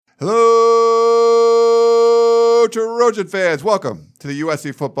Hello, Trojan fans. Welcome to the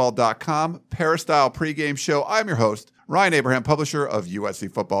USCFootball.com Peristyle Pregame Show. I'm your host, Ryan Abraham, publisher of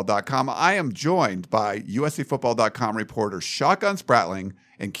USCFootball.com. I am joined by USCFootball.com reporter Shotgun Spratling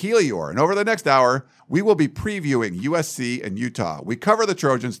and Keely Eure. And over the next hour, we will be previewing USC and Utah. We cover the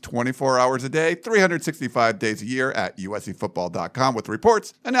Trojans 24 hours a day, 365 days a year at USCFootball.com with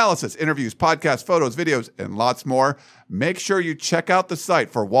reports, analysis, interviews, podcasts, photos, videos, and lots more. Make sure you check out the site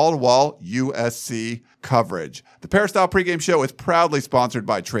for wall-to-wall USC coverage. The Peristyle Pregame Show is proudly sponsored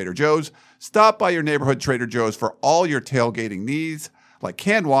by Trader Joe's. Stop by your neighborhood Trader Joe's for all your tailgating needs, like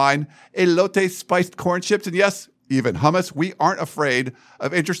canned wine, elote spiced corn chips, and yes, even hummus. We aren't afraid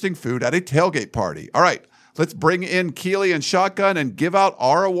of interesting food at a tailgate party. All right, let's bring in Keely and Shotgun and give out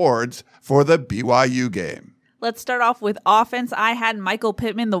our awards for the BYU game. Let's start off with offense. I had Michael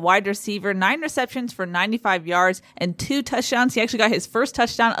Pittman, the wide receiver, 9 receptions for 95 yards and 2 touchdowns. He actually got his first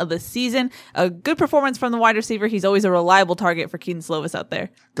touchdown of the season. A good performance from the wide receiver. He's always a reliable target for Keaton Slovis out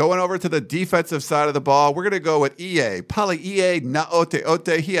there. Going over to the defensive side of the ball, we're going to go with Pali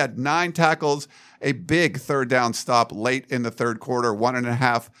Naoteote. He had 9 tackles, a big third down stop late in the third quarter,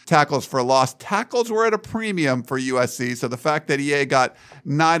 1.5 tackles for loss. Tackles were at a premium for USC, so the fact that EA got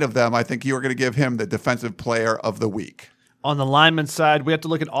 9 of them, I think you were going to give him the defensive player of the week. On the lineman side, we have to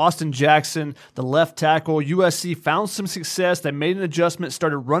look at Austin Jackson, the left tackle. USC found some success. They made an adjustment,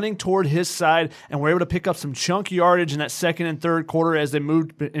 started running toward his side, and were able to pick up some chunk yardage in that second and third quarter as they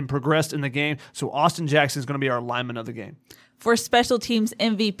moved and progressed in the game. So Austin Jackson is going to be our lineman of the game. For special teams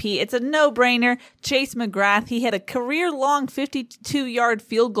MVP, it's a no-brainer. Chase McGrath, he had a career-long 52-yard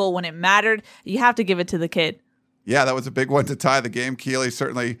field goal when it mattered. You have to give it to the kid. Yeah, that was a big one to tie the game. Keely,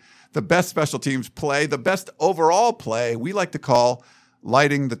 certainly the best special teams play, the best overall play, we like to call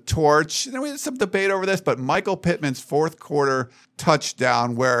lighting the torch. We had some debate over this, but Michael Pittman's fourth quarter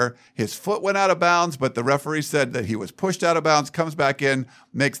touchdown where his foot went out of bounds, but the referee said that he was pushed out of bounds, comes back in,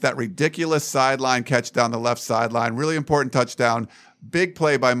 makes that ridiculous sideline catch down the left sideline. Really important touchdown. Big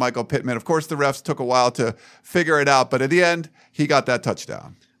play by Michael Pittman. Of course, the refs took a while to figure it out, but at the end, he got that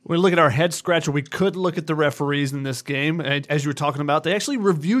touchdown. When we look at our head scratcher, we could look at the referees in this game. As you were talking about, they actually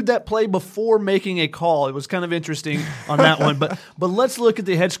reviewed that play before making a call. It was kind of interesting on that one. But let's look at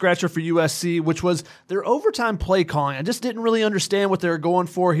the head scratcher for USC, which was their overtime play calling. I just didn't really understand what they were going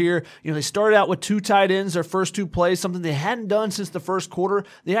for here. They started out with 2 tight ends, their first 2 plays, something they hadn't done since the first quarter.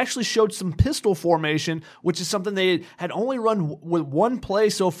 They actually showed some pistol formation, which is something they had only run with 1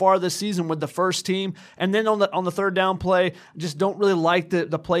 play so far this season with the first team. And then on the third down play, just don't really like the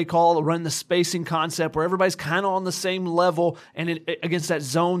play call, run the spacing concept where everybody's kind of on the same level and against that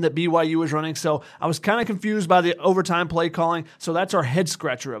zone that BYU is running. So I was kind of confused by the overtime play calling. So that's our head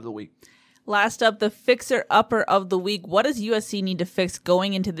scratcher of the week. Last up, the fixer-upper of the week. What does USC need to fix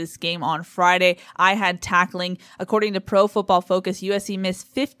going into this game on Friday? I had tackling. According to Pro Football Focus, USC missed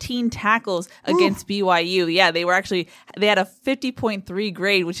 15 tackles against BYU. Yeah, they had a 50.3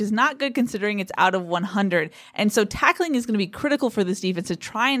 grade, which is not good considering it's out of 100. And so tackling is going to be critical for this defense to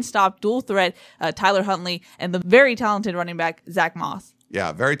try and stop dual threat Tyler Huntley and the very talented running back Zach Moss.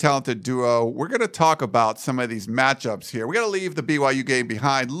 Yeah, very talented duo. We're going to talk about some of these matchups here. We got to leave the BYU game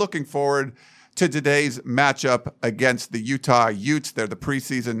behind. Looking forward to today's matchup against the Utah Utes. They're the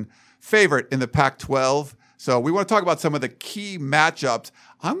preseason favorite in the Pac-12. So we want to talk about some of the key matchups.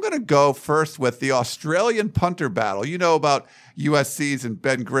 I'm going to go first with the Australian punter battle. You know about USC's and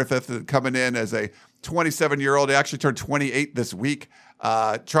Ben Griffith coming in as a 27-year-old. He actually turned 28 this week.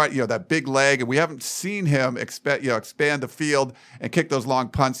 That big leg, and we haven't seen him expand the field and kick those long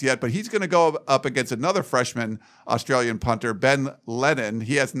punts yet, but he's going to go up against another freshman Australian punter, Ben Lennon.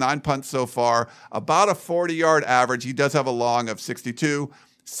 He has 9 punts so far, about a 40-yard average. He does have a long of 62.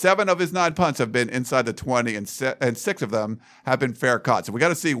 7 of his 9 punts have been inside the 20, and 6 of them have been fair caught. So we got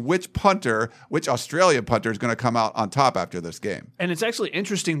to see which Australian punter is going to come out on top after this game. And it's actually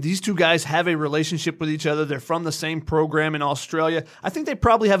interesting. These 2 guys have a relationship with each other. They're from the same program in Australia. I think they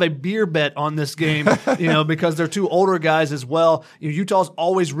probably have a beer bet on this game, because they're 2 older guys as well. Utah's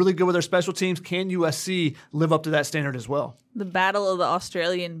always really good with their special teams. Can USC live up to that standard as well? The battle of the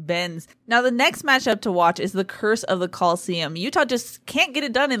Australian Bens. Now, the next matchup to watch is the curse of the Coliseum. Utah just can't get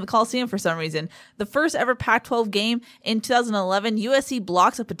it done in the Coliseum for some reason. The first ever Pac-12 game in 2011, USC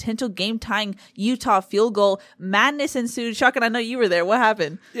blocks a potential game-tying Utah field goal. Madness ensued. Shotgun, I know you were there. What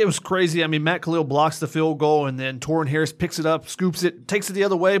happened? It was crazy. I mean, Matt Khalil blocks the field goal, and then Torrin Harris picks it up, scoops it, takes it the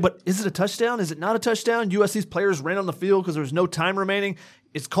other way. But is it a touchdown? Is it not a touchdown? USC's players ran on the field because there was no time remaining.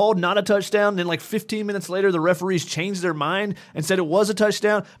 it's called not a touchdown. Then like 15 minutes later, the referees changed their mind and said it was a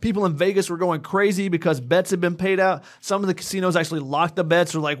touchdown. People in Vegas were going crazy because bets had been paid out. Some of the casinos actually locked the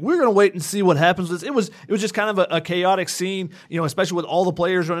bets. They're like, we're going to wait and see what happens with this. It was just kind of a chaotic scene, especially with all the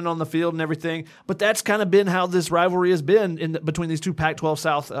players running on the field and everything. But that's kind of been how this rivalry has been between these two Pac-12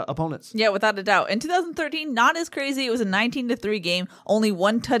 South opponents. Yeah, without a doubt. In 2013, not as crazy. It was a 19-3 game. Only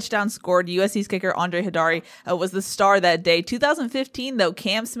one touchdown scored. USC's kicker Andre Hidari was the star that day. 2015, though,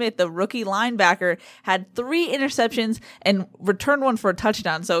 Cam Smith, the rookie linebacker, had 3 interceptions and returned one for a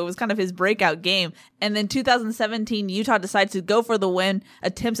touchdown. So it was kind of his breakout game. And then 2017, Utah decides to go for the win,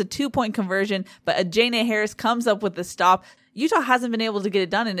 attempts a 2-point conversion, but Ajane Harris comes up with the stop. Utah hasn't been able to get it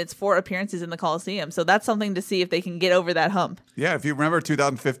done in its 4 appearances in the Coliseum. So that's something to see if they can get over that hump. Yeah, if you remember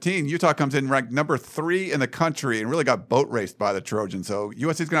 2015, Utah comes in ranked number 3 in the country and really got boat raced by the Trojans. So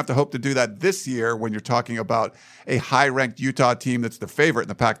USC is going to have to hope to do that this year when you're talking about a high-ranked Utah team that's the favorite in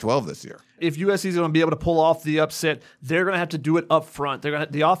the Pac-12 this year. If USC is going to be able to pull off the upset, they're going to have to do it up front.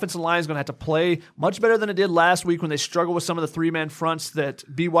 The offensive line is going to have to play much better than it did last week when they struggled with some of the 3-man fronts that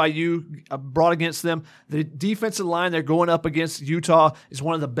BYU brought against them. The defensive line they're going up against Utah is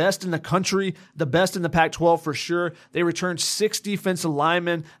one of the best in the country, the best in the Pac-12 for sure. They returned 6 defensive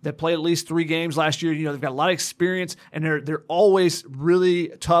linemen that played at least 3 games last year. They've got a lot of experience, and they're always really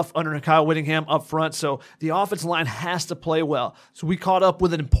tough under Kyle Whittingham up front. So the offensive line has to play well. So we caught up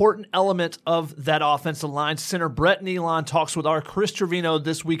with an important element of that offensive line. Center Brett Nealon talks with our Chris Trevino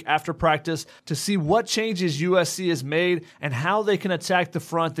this week after practice to see what changes USC has made and how they can attack the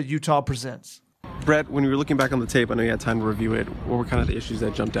front that Utah presents. Brett, when you were looking back on the tape, I know you had time to review it. What were kind of the issues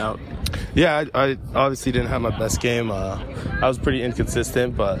that jumped out? Yeah, I obviously didn't have my best game. I was pretty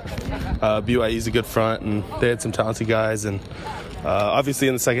inconsistent, but BYU's a good front, and they had some talented guys. And obviously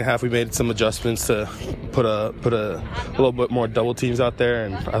in the second half, we made some adjustments to put a little bit more double teams out there,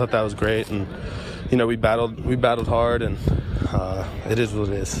 and I thought that was great. And we battled hard, and it is what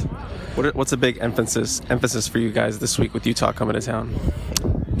it is. What's a big emphasis for you guys this week with Utah coming to town?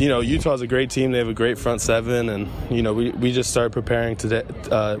 Utah's a great team. They have a great front 7, and we just started preparing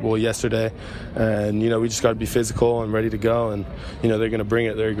yesterday, and we just got to be physical and ready to go, and they're going to bring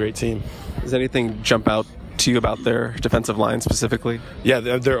it. They're a great team. Does anything jump out to you about their defensive line specifically? Yeah,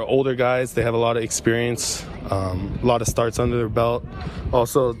 they're older guys. They have a lot of experience, a lot of starts under their belt.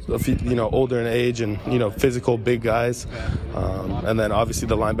 Also, a few, older in age and physical, big guys. And then obviously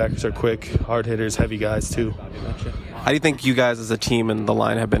the linebackers are quick, hard hitters, heavy guys too. How do you think you guys as a team and the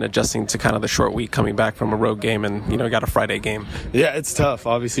line have been adjusting to kind of the short week coming back from a road game and, got a Friday game? Yeah, it's tough.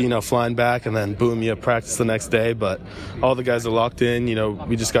 Obviously, flying back and then boom, you practice the next day. But all the guys are locked in.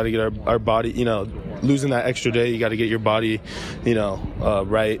 We just got to get our body, losing that extra day, you got to get your body,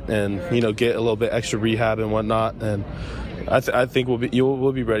 right and, get a little bit extra rehab and whatnot. And I think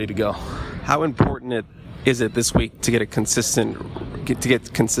we'll be ready to go. How important is it this week to get consistent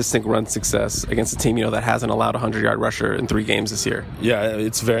run success against a team that hasn't allowed a 100-yard rusher in 3 games this year? Yeah,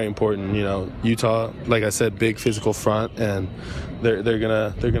 it's very important. Utah, like I said, big physical front, and they're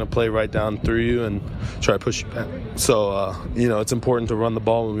gonna play right down through you and try to push you back. So it's important to run the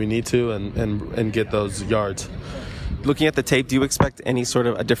ball when we need to and get those yards. Looking at the tape, do you expect any sort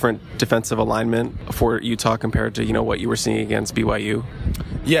of a different defensive alignment for Utah compared to what you were seeing against BYU?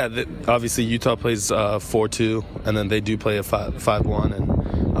 Yeah, obviously Utah plays 4-2, and then they do play a 5-1,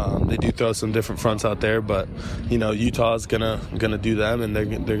 and they do throw some different fronts out there. But Utah's gonna do them, and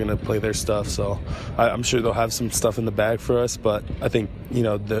they're gonna play their stuff. So I'm sure they'll have some stuff in the bag for us. But I think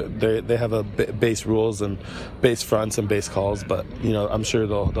they have a base rules and base fronts and base calls. But I'm sure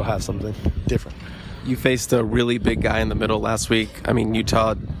they'll have something different. You faced a really big guy in the middle last week. I mean,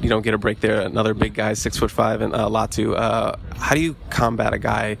 Utah, you don't get a break there. Another big guy, 6'5", and Latu. How do you combat a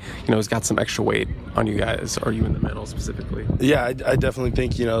guy, who's got some extra weight on you guys? Or are you in the middle specifically? Yeah, I definitely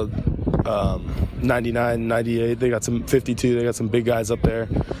think, 99, 98, they got some 52, they got some big guys up there,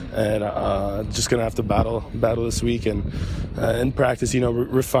 and just gonna have to battle this week and in practice,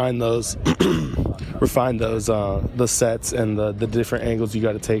 refine those the sets and the different angles you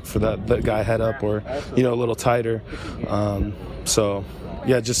got to take for that guy head up or a little tighter. So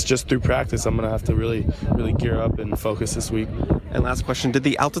yeah, just through practice, I'm gonna have to really gear up and focus this week. And last question: did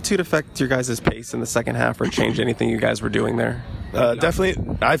the altitude affect your guys' pace in the second half, or change anything you guys were doing there? Definitely,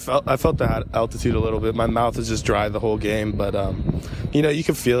 I felt the altitude a little bit. My mouth is just dry the whole game, but you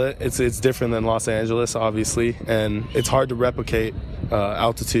can feel it. It's different than Los Angeles, obviously, and it's hard to replicate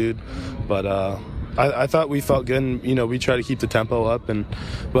altitude. But I thought we felt good, and we try to keep the tempo up,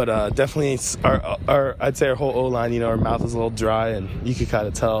 but definitely our I'd say our whole O-line, our mouth is a little dry, and you could kind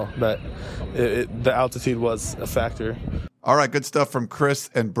of tell that the altitude was a factor. All right, good stuff from Chris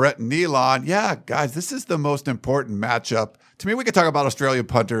and Brett Nealon. Yeah, guys, this is the most important matchup. To me, we could talk about Australian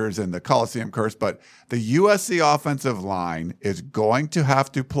punters and the Coliseum curse, but the USC offensive line is going to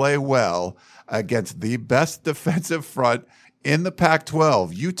have to play well against the best defensive front in the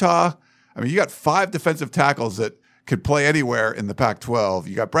Pac-12. Utah, I mean, you got 5 defensive tackles that could play anywhere in the Pac-12.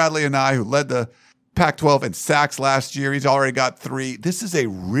 You got Bradley Anae, who led the Pac-12 in sacks last year. He's already got 3. This is a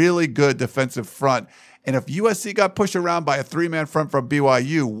really good defensive front. And if USC got pushed around by a 3-man front from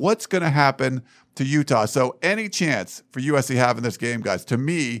BYU, what's going to happen to Utah? So any chance for USC having this game, guys, to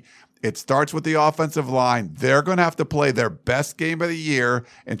me, it starts with the offensive line. They're going to have to play their best game of the year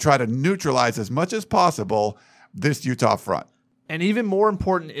and try to neutralize as much as possible this Utah front. And even more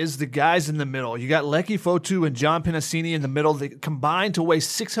important is the guys in the middle. You got Leki Fotu and John Penasini in the middle. They combined to weigh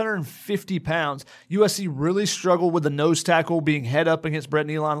 650 pounds. USC really struggled with the nose tackle being head up against Brett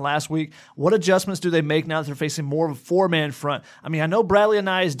Nealon last week. What adjustments do they make now that they're facing more of a 4-man front? I mean, I know Bradley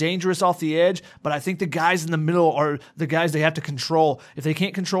Anae is dangerous off the edge, but I think the guys in the middle are the guys they have to control. If they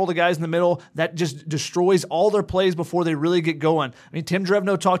can't control the guys in the middle, that just destroys all their plays before they really get going. I mean, Tim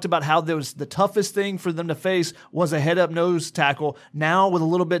Drevno talked about how there was the toughest thing for them to face was a head-up nose tackle. Now with a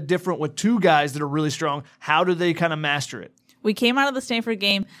little bit different with 2 guys that are really strong, how do they kind of master it? We came out of the Stanford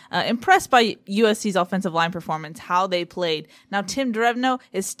game impressed by USC's offensive line performance, how they played. Now, Tim Drevno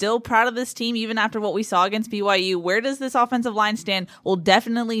is still proud of this team, even after what we saw against BYU. Where does this offensive line stand? We'll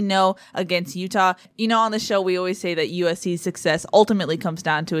definitely know against Utah. You know, on the show, we always say that USC's success ultimately comes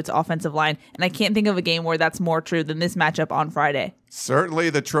down to its offensive line, and I can't think of a game where that's more true than this matchup on Friday.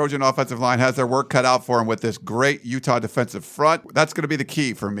 Certainly, the Trojan offensive line has their work cut out for them with this great Utah defensive front. That's going to be the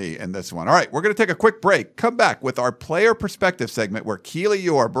key for me in this one. All right, we're going to take a quick break. Come back with our player perspective segment where Keely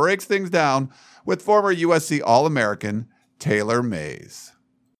Eure breaks things down with former USC All-American Taylor Mays.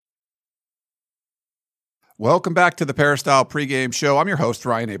 Welcome back to the Peristyle Pregame Show. I'm your host,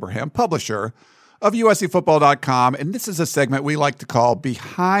 Ryan Abraham, publisher of USCFootball.com, and this is a segment we like to call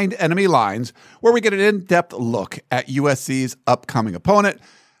Behind Enemy Lines, where we get an in-depth look at USC's upcoming opponent.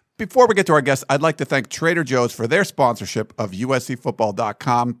 Before we get to our guests, I'd like to thank Trader Joe's for their sponsorship of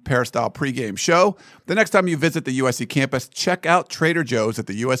USCFootball.com Peristyle Pregame Show. The next time you visit the USC campus, check out Trader Joe's at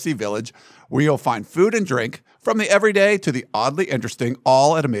the USC Village, where you'll find food and drink from the everyday to the oddly interesting,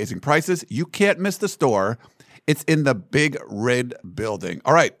 all at amazing prices. You can't miss the store. It's in the Big Red Building.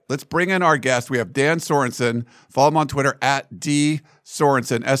 All right, let's bring in our guest. We have Dan Sorensen. Follow him on Twitter at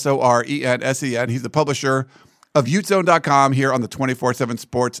DSorensen, Sorensen. He's the publisher of UTEZone.com here on the 24/7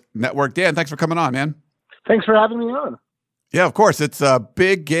 Sports Network. Dan, thanks for coming on, man. Thanks for having me on. Yeah, of course. It's a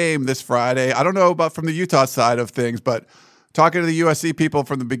big game this Friday. I don't know about from the Utah side of things, but talking to the USC people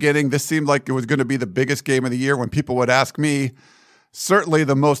from the beginning, this seemed like it was going to be the biggest game of the year when people would ask me. Certainly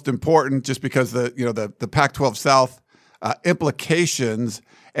the most important, just because the Pac-12 South implications.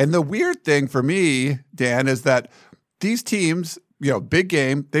 And the weird thing for me, Dan, is that these teams, big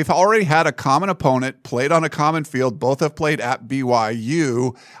game, they've already had a common opponent, played on a common field. Both have played at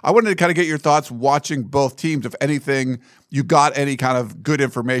BYU. I wanted to kind of get your thoughts watching both teams. If anything, you got any kind of good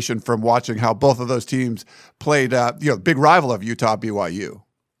information from watching how both of those teams played, big rival of Utah, BYU.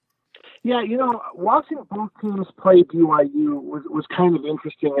 Yeah, watching both teams play BYU was kind of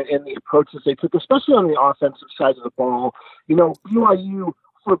interesting in the approaches they took, especially on the offensive side of the ball. BYU,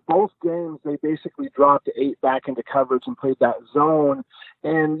 for both games, they basically dropped 8 back into coverage and played that zone.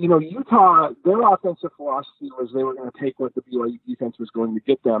 And, Utah, their offensive philosophy was they were going to take what the BYU defense was going to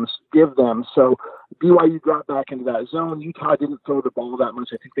give them. So BYU dropped back into that zone. Utah didn't throw the ball that much.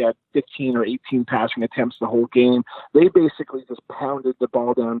 I think they had 15 or 18 passing attempts the whole game. They basically just pounded the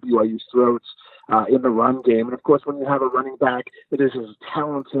ball down BYU's throats in the run game. And, of course, when you have a running back that is as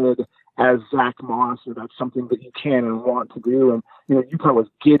talented as Zach Moss, that's something that you can and want to do. And, Utah was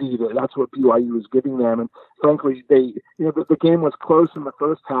giddy. That's what BYU was giving them. And frankly, the game was close in the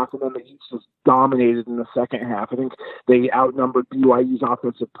first half, and then the Utes just dominated in the second half. I think they outnumbered BYU's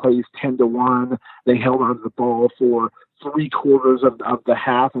offensive plays 10-1. They held onto the ball for 3/4 of the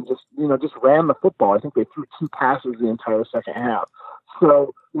half and just ran the football. I think they threw 2 passes the entire second half.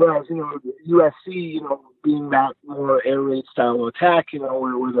 So, whereas, USC, being that more air raid style attack,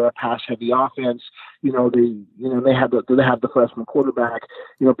 where they're a pass-heavy offense, they have the freshman quarterback.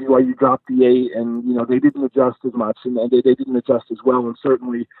 BYU dropped the 8, and they didn't adjust as much, and they didn't adjust as well, and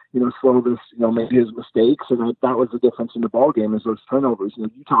certainly, Slovis, made his mistakes, and that was the difference in the ball game is those turnovers.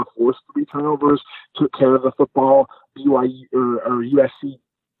 Utah forced 3 turnovers, took care of the football. BYU or USC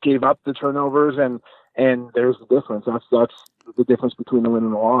gave up the turnovers, and there's the difference. That's the difference between the win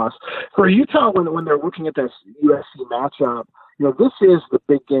and the loss. For Utah, when they're looking at this USC matchup, this is the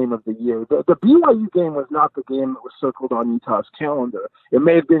big game of the year. The BYU game was not the game that was circled on Utah's calendar. It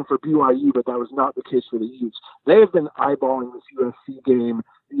may have been for BYU, but that was not the case for the Utes. They have been eyeballing this USC game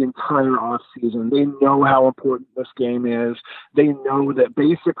the entire offseason. They know how important this game is. They know that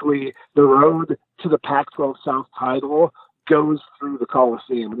basically the road to the Pac-12 South title goes through the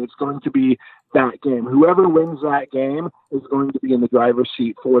Coliseum, and it's going to be that game. Whoever wins that game is going to be in the driver's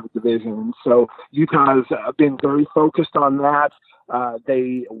seat for the division. And so Utah's been very focused on that.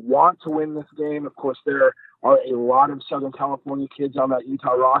 They want to win this game. Of course, there are a lot of Southern California kids on that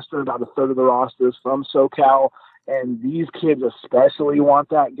Utah roster. About a third of the roster is from SoCal. And these kids especially want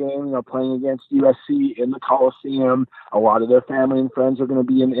that game, playing against USC in the Coliseum. A lot of their family and friends are going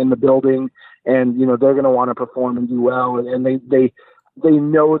to be in the building, and, they're going to want to perform and do well. And they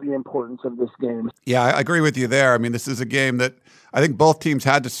know the importance of this game. Yeah, I agree with you there. I mean, this is a game that I think both teams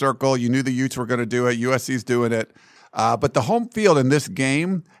had to circle. You knew the Utes were going to do it. USC's doing it. But the home field in this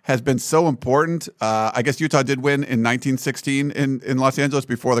game has been so important. I guess Utah did win in 1916 in Los Angeles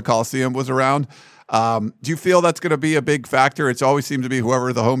before the Coliseum was around. Do you feel that's going to be a big factor? It's always seemed to be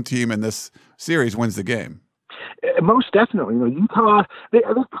whoever the home team in this series wins the game. Most definitely. Utah, they've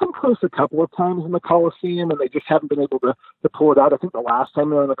come close a couple of times in the Coliseum, and they just haven't been able to pull it out. I think the last time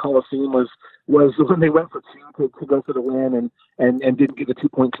they were in the Coliseum was when they went for two to go for the win and didn't get the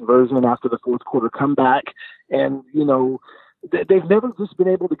 2-point conversion after the fourth quarter comeback. And, they've never just been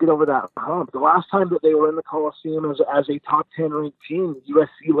able to get over that hump. The last time that they were in the Coliseum as a top 10 ranked team,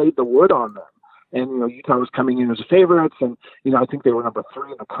 USC laid the wood on them. And, Utah was coming in as a favorites, and, I think they were number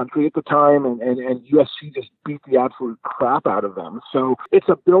 3 in the country at the time, and USC just beat the absolute crap out of them. So it's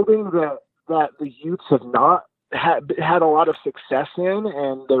a building that the Utes have not had a lot of success in,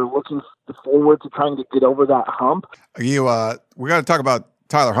 and they're looking forward to trying to get over that hump. We got to talk about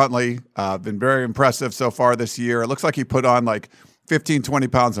Tyler Huntley. Been very impressive so far this year. It looks like he put on like 15, 20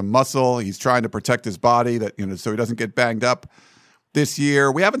 pounds of muscle. He's trying to protect his body so he doesn't get banged up this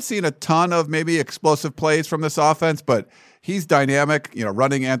year. We haven't seen a ton of maybe explosive plays from this offense, but he's dynamic,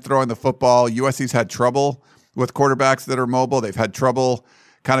 running and throwing the football. USC's had trouble with quarterbacks that are mobile. They've had trouble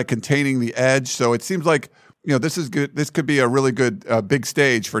kind of containing the edge. So it seems like, this is good. This could be a really good big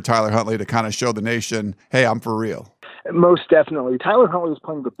stage for Tyler Huntley to kind of show the nation, hey, I'm for real. Most definitely. Tyler Huntley is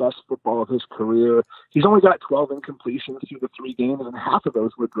playing the best football of his career. He's only got 12 incompletions through the 3 games, and half of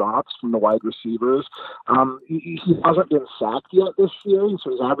those were drops from the wide receivers. He hasn't been sacked yet this year,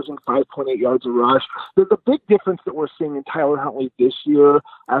 so he's averaging 5.8 yards a rush. The big difference that we're seeing in Tyler Huntley this year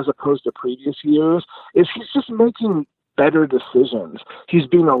as opposed to previous years is he's just making better decisions. He's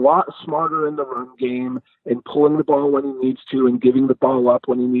being a lot smarter in the run game and pulling the ball when he needs to and giving the ball up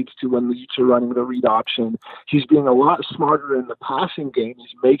when he needs to when the Utes are running the read option. He's being a lot smarter in the passing game.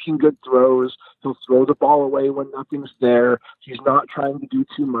 He's making good throws. He'll throw the ball away when nothing's there. He's not trying to do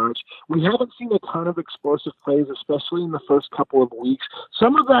too much. We haven't seen a ton of explosive plays, especially in the first couple of weeks.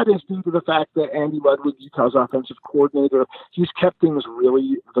 Some of that is due to the fact that Andy Ludwig, Utah's offensive coordinator, he's kept things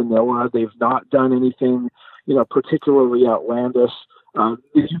really vanilla. They've not done anything particularly outlandish. The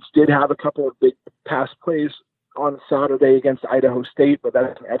Utes did have a couple of big pass plays on Saturday against Idaho State, but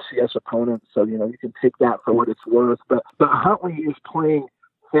that's an FCS opponent, so you can take that for what it's worth. But Huntley is playing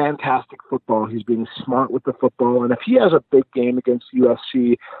fantastic football. He's being smart with the football, and if he has a big game against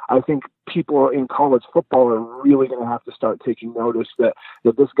USC, I think people in college football are really going to have to start taking notice that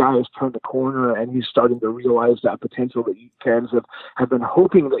this guy has turned a corner and he's starting to realize that potential that fans have been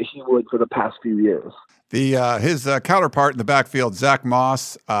hoping that he would for the past few years. His counterpart in the backfield, Zach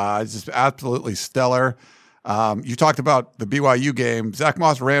Moss, is just absolutely stellar. You talked about the BYU game. Zach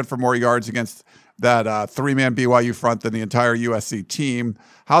Moss ran for more yards against that 3-man BYU front than the entire USC team.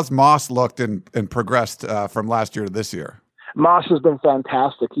 How's Moss looked and progressed from last year to this year? Moss has been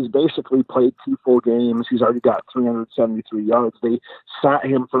fantastic. He's basically played 2 full games. He's already got 373 yards. They sat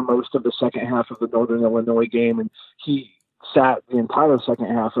him for most of the second half of the Northern Illinois game, and he sat the entire second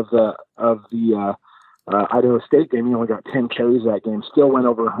half of the Idaho State game. He only got 10 carries that game, still went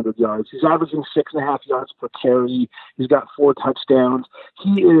over 100 yards. He's averaging 6.5 yards per carry. He's got 4 touchdowns.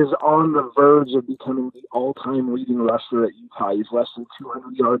 He is on the verge of becoming the all-time leading rusher at Utah. He's less than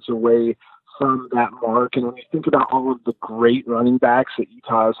 200 yards away from that mark. And when you think about all of the great running backs that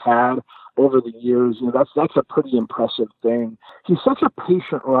Utah has had over the years, that's a pretty impressive thing. He's such a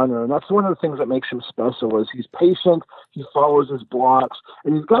patient runner, and that's one of the things that makes him special is he's patient, he follows his blocks,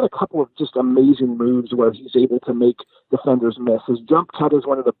 and he's got a couple of just amazing moves where he's able to make defenders miss. His jump cut is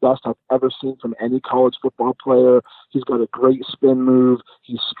one of the best I've ever seen from any college football player. He's got a great spin move.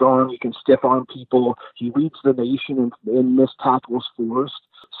 He's strong. He can stiff arm people. He leads the nation in missed tackles forced.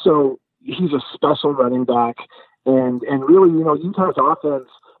 So he's a special running back, And really, Utah's offense,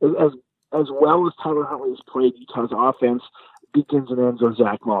 as well as Tyler Huntley has played, Utah's offense begins and ends on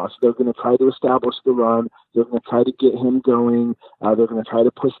Zach Moss. They're going to try to establish the run. They're going to try to get him going. They're going to try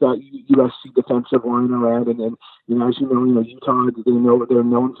to push that USC defensive line around. And then, as you know, Utah, they're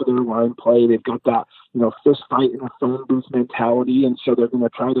known for their line play. They've got that, fist fight and a phone booth mentality. And so they're going to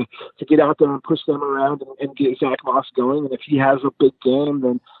try to get out there and push them around and get Zach Moss going. And if he has a big game,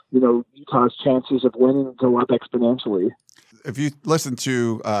 then, Utah's chances of winning go up exponentially. If you listen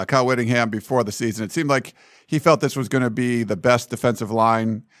to Kyle Whittingham before the season, it seemed like he felt this was going to be the best defensive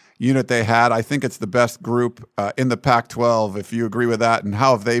line unit they had. I think it's the best group in the Pac-12, if you agree with that. And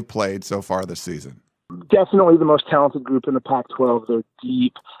how have they played so far this season? Definitely the most talented group in the Pac-12. They're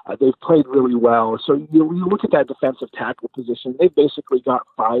deep. They've played really well. So you look at that defensive tackle position, they've basically got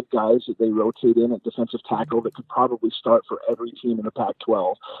 5 guys that they rotate in at defensive tackle that could probably start for every team in the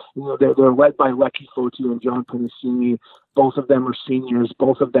Pac-12. They're led by Lecky Fotu and John Pennicini. Both of them are seniors.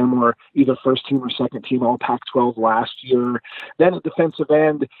 Both of them were either first team or second team all Pac-12 last year. Then at defensive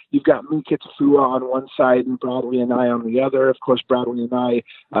end, you've got Mika Tafua on one side and Bradley and I on the other. Of course, Bradley and I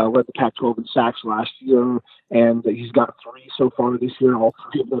led the Pac-12 in sacks last year, and he's got 3 so far this year. All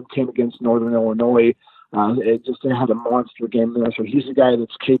 3 of them came against Northern Illinois. They had a monster game there. So he's a guy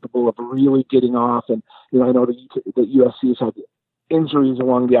that's capable of really getting off. And, I know that USC has had injuries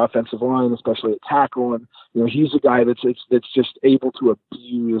along the offensive line, especially at tackle, and he's a guy that's just able to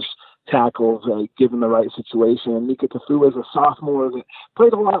abuse tackles given the right situation. And Mika Tafua is a sophomore that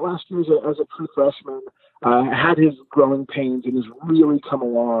played a lot last year as a true freshman, had his growing pains and has really come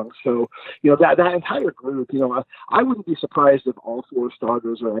along. So that entire group, I wouldn't be surprised if all 4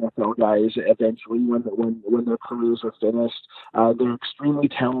 starters are NFL guys eventually when their careers are finished. They're extremely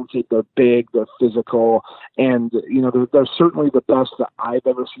talented. They're big. They're physical, and they're certainly the best that I've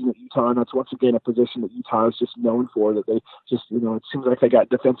ever seen at Utah. And that's once again a position that Utah is just known for. That they just it seems like they got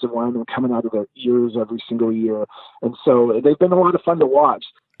defensive linemen coming out of their ears every single year, and so they've been a lot of fun to watch.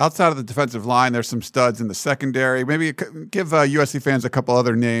 Outside of the defensive line, there's some studs in the secondary. Maybe give USC fans a couple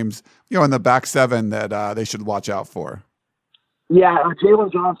other names, in the back 7 that they should watch out for. Yeah,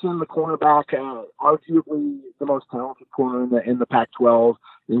 Jalen Johnson, the cornerback, arguably the most talented corner in the Pac-12.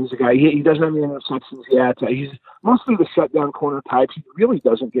 He's a guy, he doesn't have any interceptions yet. He's mostly the shutdown corner type. He really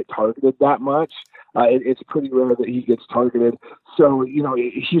doesn't get targeted that much. It's pretty rare that he gets targeted. So,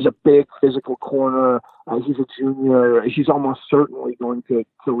 he's a big physical corner. He's a junior. He's almost certainly going to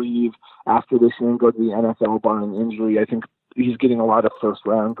leave after this year and go to the NFL barring injury. I think he's getting a lot of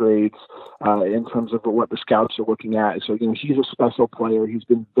first-round grades in terms of what the scouts are looking at. So, he's a special player. He's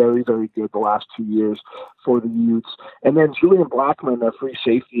been very, very good the last 2 years for the Utes. And then Julian Blackman, their free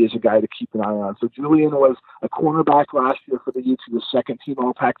safety, is a guy to keep an eye on. So Julian was a cornerback last year for the Utes. He was second team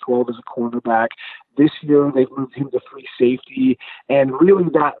All-Pac-12 as a cornerback. This year, they've moved him to free safety. And really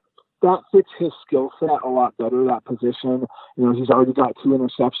that fits his skill set a lot better, that position. He's already got 2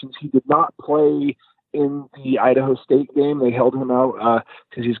 interceptions. He did not play in the Idaho State game. They held him out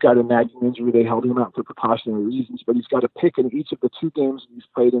because he's got a nagging injury. They held him out for precautionary reasons, but he's got a pick in each of the 2 games he's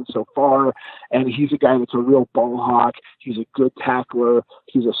played in so far, and he's a guy that's a real ball hawk. He's a good tackler.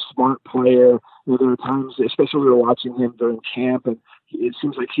 He's a smart player. There are times, especially we were watching him during camp, and it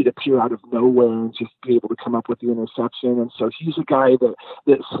seems like he'd appear out of nowhere and just be able to come up with the interception. And so he's a guy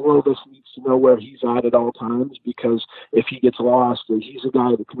that Slovis needs to know where he's at all times, because if he gets lost, he's a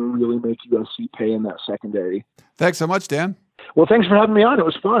guy that can really make USC pay in that secondary. Thanks so much, Dan. Well, thanks for having me on. It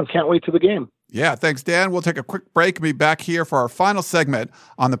was fun. Can't wait to the game. Yeah, thanks, Dan. We'll take a quick break and be back here for our final segment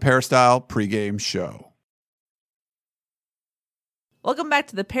on the Peristyle Pregame Show. Welcome back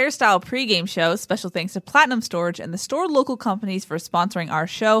to the Peristyle Pregame Show. Special thanks to Platinum Storage and the store local companies for sponsoring our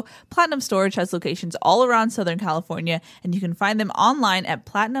show. Platinum Storage has locations all around Southern California, and you can find them online at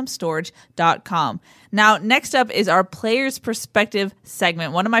platinumstorage.com. Now, next up is our Players Perspective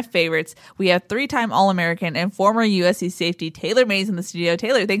segment, one of my favorites. We have 3-time All-American and former USC safety Taylor Mays in the studio.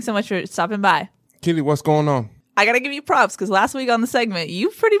 Taylor, thanks so much for stopping by. Keely, what's going on? I got to give you props because last week on the segment, you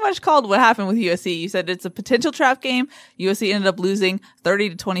pretty much called what happened with USC. You said it's a potential trap game. USC ended up losing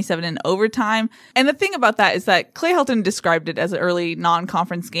 30-27 in overtime. And the thing about that is that Clay Helton described it as an early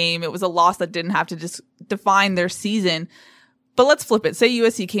non-conference game. It was a loss that didn't have to just define their season. But let's flip it. Say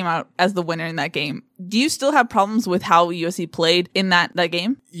USC came out as the winner in that game. Do you still have problems with how USC played in that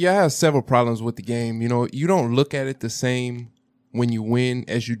game? Yeah, I have several problems with the game. You don't look at it the same when you win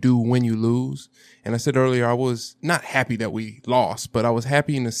as you do when you lose. And I said earlier, I was not happy that we lost, but I was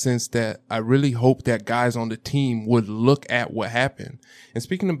happy in the sense that I really hoped that guys on the team would look at what happened. And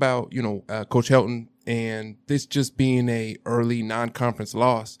speaking about, Coach Helton and this just being a early non-conference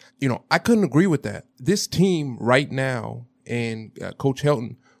loss, I couldn't agree with that. This team right now and Coach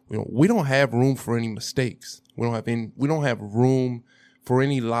Helton, we don't have room for any mistakes. We don't have room for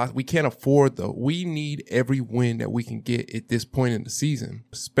any loss. We can't afford though. We need every win that we can get at this point in the season,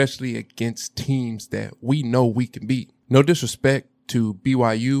 especially against teams that we know we can beat. No disrespect to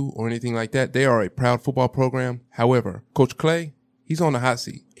BYU or anything like that. They are a proud football program. However, Coach Clay, he's on the hot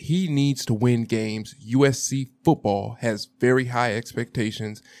seat. He needs to win games. USC football has very high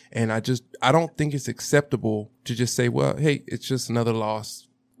expectations, and I don't think it's acceptable to just say, well, hey, it's just another loss.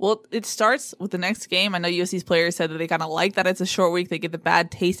 Well, it starts with the next game. I know USC's players said that they kind of like that it's a short week. They get the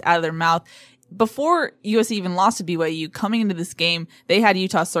bad taste out of their mouth. Before USC even lost to BYU, coming into this game, they had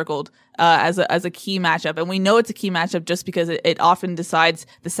Utah circled as a key matchup. And we know it's a key matchup just because it often decides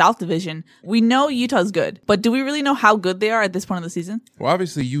the South Division. We know Utah's good, but do we really know how good they are at this point of the season? Well,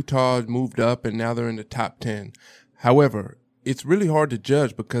 obviously Utah moved up and now they're in the top 10. However, it's really hard to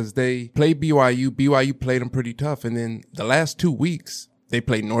judge because they played BYU. BYU played them pretty tough. And then the last 2 weeks, they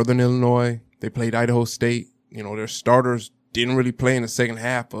played Northern Illinois. They played Idaho State. Their starters didn't really play in the second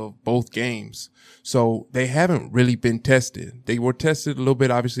half of both games. So they haven't really been tested. They were tested a little bit,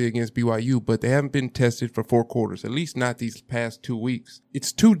 obviously, against BYU, but they haven't been tested for 4 quarters, at least not these past 2 weeks.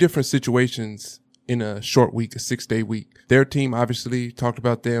 It's 2 different situations in a short week, a 6-day week. Their team, obviously, talked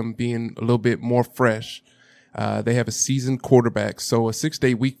about them being a little bit more fresh. They have a seasoned quarterback, so a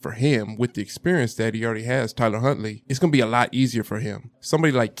 6-day week for him with the experience that he already has, Tyler Huntley, it's going to be a lot easier for him.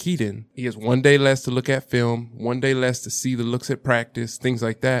 Somebody like Keaton, he has 1 day less to look at film, 1 day less to see the looks at practice, things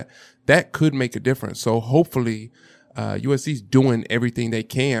like that. That could make a difference. So hopefully USC's doing everything they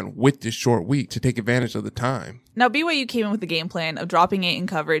can with this short week to take advantage of the time. Now, BYU came in with the game plan of dropping 8 in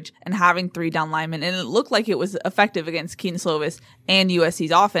coverage and having 3 down linemen, and it looked like it was effective against Keaton Slovis and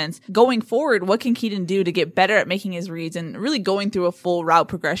USC's offense. Going forward, what can Keaton do to get better at making his reads and really going through a full route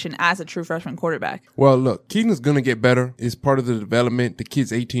progression as a true freshman quarterback? Well, look, Keaton's going to get better. It's part of the development. The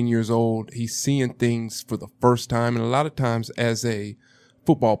kid's 18 years old. He's seeing things for the first time, and a lot of times as a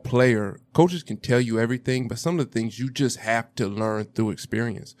football player, coaches can tell you everything, but some of the things you just have to learn through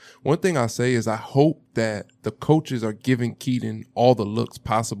experience. One thing I'll say is I hope that the coaches are giving Keaton all the looks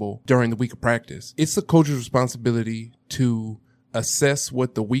possible during the week of practice. It's the coach's responsibility to assess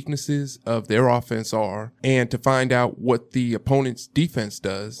what the weaknesses of their offense are and to find out what the opponent's defense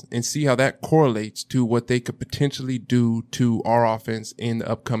does and see how that correlates to what they could potentially do to our offense in the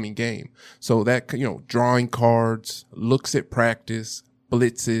upcoming game. So that, drawing cards, looks at practice,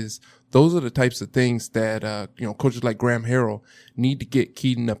 blitzes, those are the types of things that, coaches like Graham Harrell need to get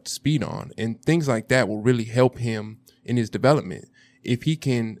Keaton up to speed on. And things like that will really help him in his development. If he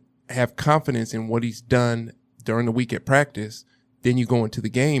can have confidence in what he's done during the week at practice, then you go into the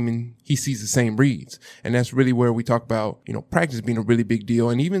game and he sees the same reads. And that's really where we talk about, practice being a really big deal.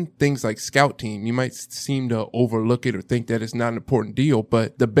 And even things like scout team, you might seem to overlook it or think that it's not an important deal.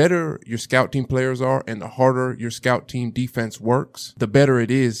 But the better your scout team players are and the harder your scout team defense works, the better it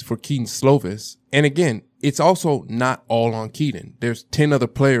is for Keaton Slovis. And again, it's also not all on Keaton. There's 10 other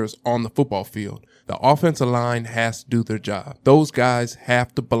players on the football field. The offensive line has to do their job. Those guys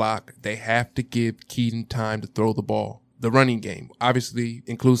have to block. They have to give Keaton time to throw the ball. The running game obviously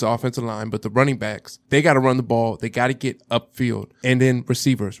includes the offensive line, but the running backs, they got to run the ball. They got to get upfield. And then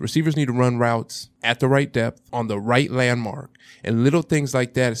receivers. Receivers need to run routes at the right depth on the right landmark and little things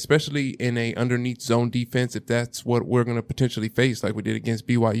like that, especially in a underneath zone defense. If that's what we're going to potentially face like we did against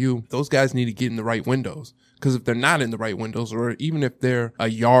BYU, those guys need to get in the right windows. Because if they're not in the right windows, or even if they're a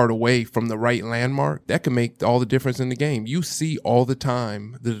yard away from the right landmark, that can make all the difference in the game. You see all the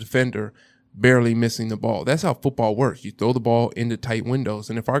time the defender barely missing the ball. That's how football works. You throw the ball into tight windows.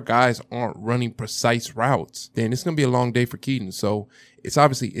 And if our guys aren't running precise routes, then it's going to be a long day for Keaton. So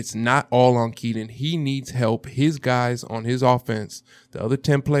it's not all on Keaton. He needs help. His guys on his offense, the other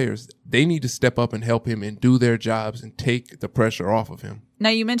 10 players, they need to step up and help him and do their jobs and take the pressure off of him. Now,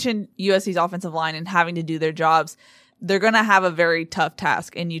 you mentioned USC's offensive line and having to do their jobs. They're going to have a very tough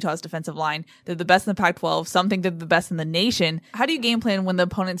task in Utah's defensive line. They're the best in the Pac-12. Some think they're the best in the nation. How do you game plan when the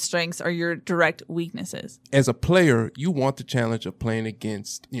opponent's strengths are your direct weaknesses? As a player, you want the challenge of playing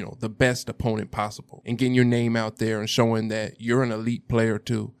against, the best opponent possible and getting your name out there and showing that you're an elite player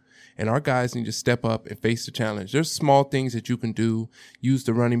too. And our guys need to step up and face the challenge. There's small things that you can do. Use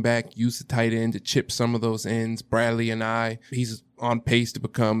the running back, use the tight end to chip some of those ends. Bradley and he's on pace to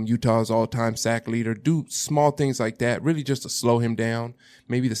become Utah's all-time sack leader. Do small things like that, really just to slow him down.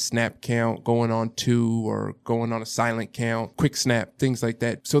 Maybe the snap count going on 2 or going on a silent count, quick snap, things like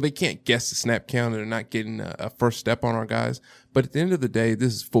that. So they can't guess the snap count and they're not getting a first step on our guys. But at the end of the day,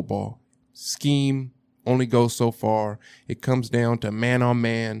 this is football. scheme only goes so far. It comes down to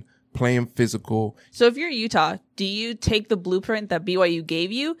man-on-man, playing physical. So if you're Utah, do you take the blueprint that BYU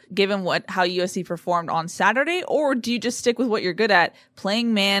gave you, given how USC performed on Saturday, or do you just stick with what you're good at,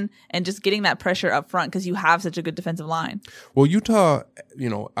 playing man and just getting that pressure up front because you have such a good defensive line? Well, Utah,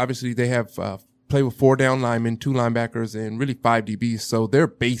 obviously they have play with 4 down linemen, 2 linebackers, and really 5 DBs. So their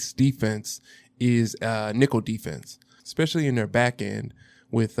base defense is nickel defense, especially in their back end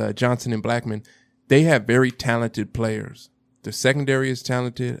with Johnson and Blackman. They have very talented players. Their secondary is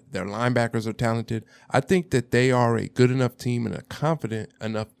talented. Their linebackers are talented. I think that they are a good enough team and a confident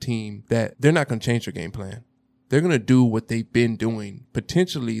enough team that they're not going to change their game plan. They're going to do what they've been doing.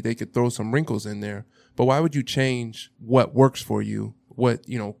 Potentially, they could throw some wrinkles in there. But why would you change what works for you? What,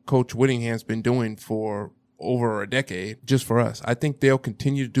 Coach Whittingham's been doing for over a decade just for us. I think they'll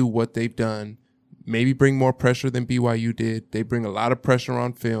continue to do what they've done. Maybe bring more pressure than BYU did. They bring a lot of pressure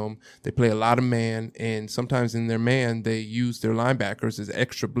on film. They play a lot of man, and sometimes in their man, they use their linebackers as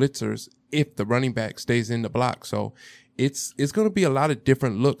extra blitzers if the running back stays in the block. So it's going to be a lot of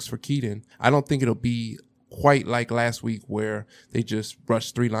different looks for Keaton. I don't think it'll be quite like last week where they just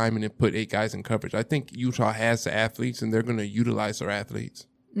rushed 3 linemen and put 8 guys in coverage. I think Utah has the athletes, and they're going to utilize their athletes.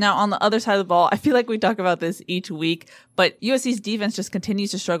 Now, on the other side of the ball, I feel like we talk about this each week, but USC's defense just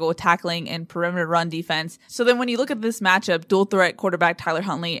continues to struggle with tackling and perimeter run defense. So then when you look at this matchup, dual threat quarterback Tyler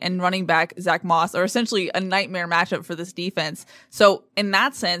Huntley and running back Zach Moss are essentially a nightmare matchup for this defense. So in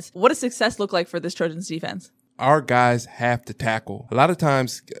that sense, what does success look like for this Trojans defense? Our guys have to tackle. A lot of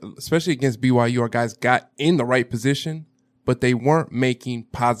times, especially against BYU, our guys got in the right position, but they weren't making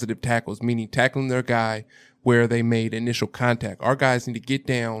positive tackles, meaning tackling their guy where they made initial contact. Our guys need to get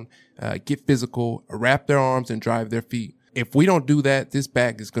down, get physical, wrap their arms, and drive their feet. If we don't do that, this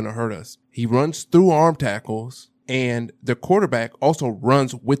back is going to hurt us. He runs through arm tackles, and the quarterback also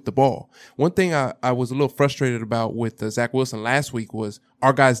runs with the ball. One thing I was a little frustrated about with Zach Wilson last week was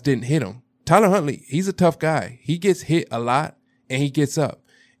our guys didn't hit him. Tyler Huntley, he's a tough guy. He gets hit a lot, and he gets up.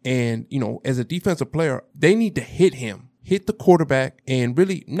 And, as a defensive player, they need to hit him. Hit the quarterback, and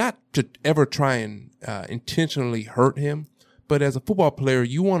really not to ever try and intentionally hurt him. But as a football player,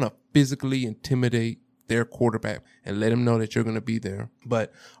 you want to physically intimidate their quarterback and let him know that you're going to be there.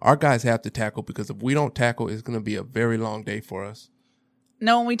 But our guys have to tackle, because if we don't tackle, it's going to be a very long day for us.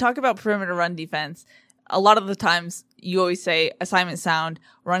 Now, when we talk about perimeter run defense, a lot of the times you always say assignment sound,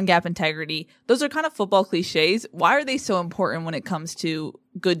 run gap integrity. Those are kind of football cliches. Why are they so important when it comes to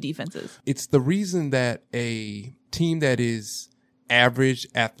good defenses? It's the reason that a team that is average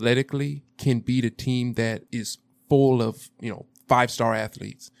athletically can beat a team that is full of, 5-star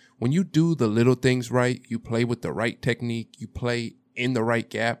athletes. When you do the little things right, you play with the right technique, you play in the right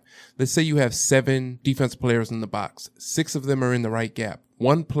gap. Let's say you have 7 defensive players in the box. 6 of them are in the right gap.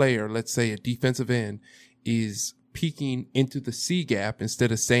 One player, let's say a defensive end, is peeking into the C gap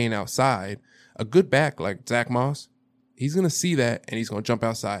instead of staying outside. A good back like Zach Moss, he's going to see that and he's going to jump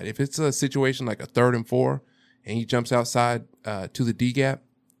outside. If it's a situation like a 3rd and 4 and he jumps outside to the D gap,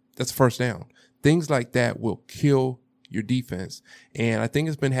 that's first down. Things like that will kill your defense. And I think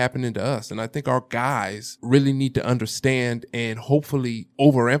it's been happening to us. And I think our guys really need to understand and hopefully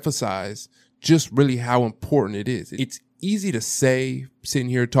overemphasize just really how important it is. It's easy to say sitting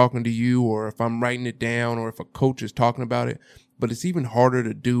here talking to you, or if I'm writing it down, or if a coach is talking about it, but it's even harder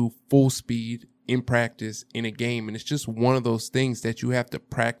to do full speed in practice in a game. And it's just one of those things that you have to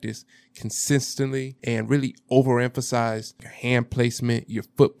practice consistently and really overemphasize your hand placement, your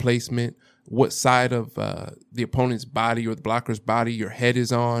foot placement, what side of the opponent's body or the blocker's body your head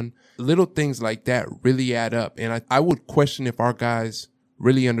is on. Little things like that really add up. And I would question if our guys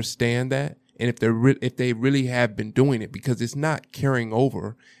really understand that, and if they really have been doing it, because it's not carrying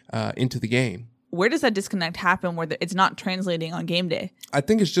over into the game. Where does that disconnect happen where it's not translating on game day? I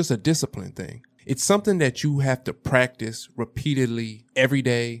think it's just a discipline thing. It's something that you have to practice repeatedly every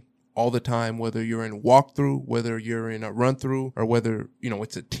day, all the time, whether you're in walkthrough, whether you're in a run through, or whether,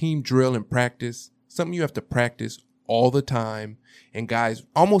 it's a team drill in practice. Something you have to practice all the time. And guys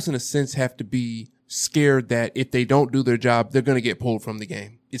almost in a sense have to be scared that if they don't do their job, they're going to get pulled from the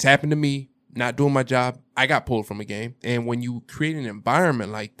game. It's happened to me. Not doing my job, I got pulled from a game. And when you create an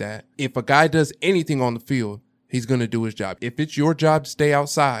environment like that, if a guy does anything on the field, he's going to do his job. If it's your job to stay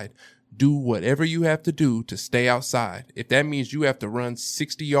outside, do whatever you have to do to stay outside. If that means you have to run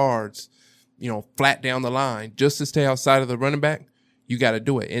 60 yards, flat down the line just to stay outside of the running back, you got to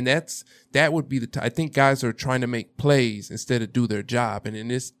do it. And that would be I think guys are trying to make plays instead of do their job. And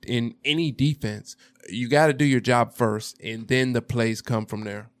in any defense, you got to do your job first, and then the plays come from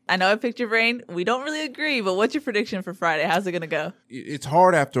there. I know I picked your brain. We don't really agree, but what's your prediction for Friday? How's it going to go? It's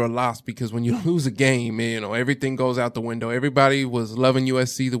hard after a loss because when you lose a game, everything goes out the window. Everybody was loving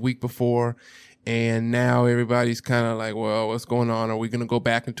USC the week before, and now everybody's kind of like, well, what's going on? Are we going to go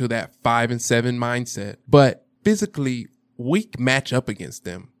back into that 5-7 mindset? But physically, we match up against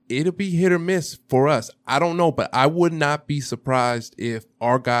them. It'll be hit or miss for us. I don't know, but I would not be surprised if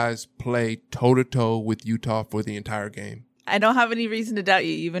our guys play toe-to-toe with Utah for the entire game. I don't have any reason to doubt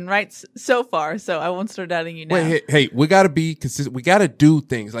you. You've been right so far, so I won't start doubting you now. Wait, hey, we got to be consistent. We got to do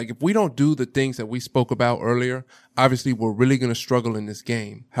things. Like, if we don't do the things that we spoke about earlier, obviously we're really going to struggle in this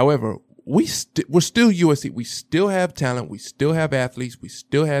game. However, we're still USC. We still have talent. We still have athletes. We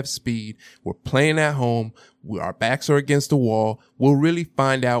still have speed. We're playing at home. Our backs are against the wall. We'll really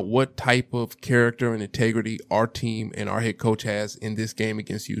find out what type of character and integrity our team and our head coach has in this game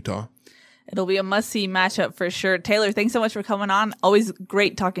against Utah. It'll be a must-see matchup for sure. Taylor, thanks so much for coming on. Always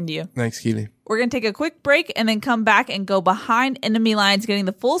great talking to you. Thanks, Keely. We're going to take a quick break and then come back and go behind enemy lines, getting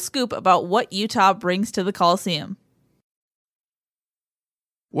the full scoop about what Utah brings to the Coliseum.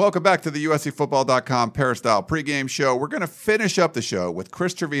 Welcome back to the USCFootball.com Peristyle Pregame Show. We're going to finish up the show with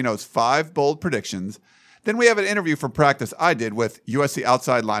Chris Trevino's 5 bold predictions. Then we have an interview from practice I did with USC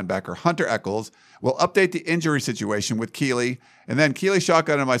outside linebacker Hunter Echols. We'll update the injury situation with Keely. And then Keely,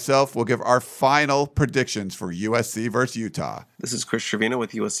 Shotgun, and myself will give our final predictions for USC versus Utah. This is Chris Trevino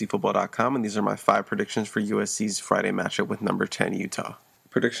with USCFootball.com, and these are my 5 predictions for USC's Friday matchup with number 10 Utah.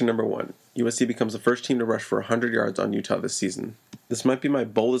 Prediction number 1. USC becomes the first team to rush for 100 yards on Utah this season. This might be my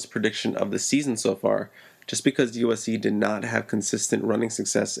boldest prediction of the season so far, just because USC did not have consistent running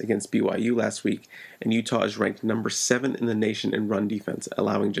success against BYU last week, and Utah is ranked number 7 in the nation in run defense,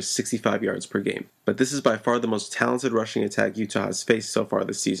 allowing just 65 yards per game. But this is by far the most talented rushing attack Utah has faced so far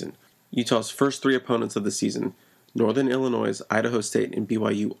this season. Utah's first 3 opponents of the season, Northern Illinois, Idaho State, and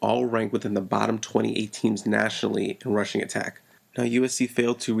BYU, all rank within the bottom 28 teams nationally in rushing attack. Now, USC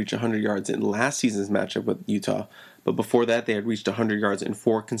failed to reach 100 yards in last season's matchup with Utah, but before that they had reached 100 yards in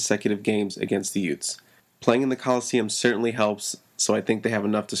 4 consecutive games against the Utes. Playing in the Coliseum certainly helps, so I think they have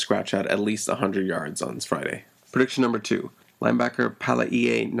enough to scratch out at least 100 yards on this Friday. Prediction number 2. Linebacker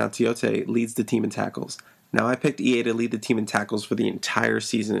Palaie Natiote leads the team in tackles. Now, I picked EA to lead the team in tackles for the entire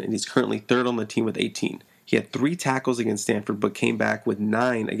season, and he's currently 3rd on the team with 18. He had 3 tackles against Stanford, but came back with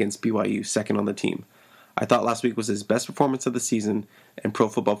 9 against BYU, 2nd on the team. I thought last week was his best performance of the season, and Pro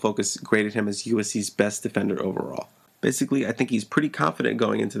Football Focus graded him as USC's best defender overall. Basically, I think he's pretty confident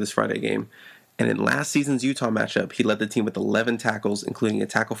going into this Friday game, and in last season's Utah matchup, he led the team with 11 tackles, including a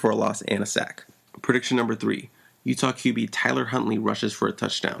tackle for a loss and a sack. Prediction number 3. Utah QB Tyler Huntley rushes for a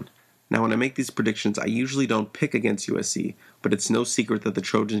touchdown. Now, when I make these predictions, I usually don't pick against USC, but it's no secret that the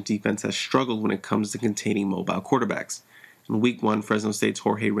Trojans defense has struggled when it comes to containing mobile quarterbacks. In Week 1, Fresno State's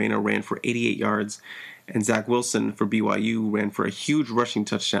Jorge Reyna ran for 88 yards, and Zach Wilson for BYU ran for a huge rushing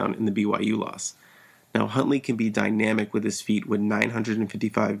touchdown in the BYU loss. Now, Huntley can be dynamic with his feet with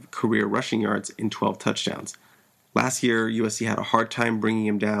 955 career rushing yards and 12 touchdowns. Last year, USC had a hard time bringing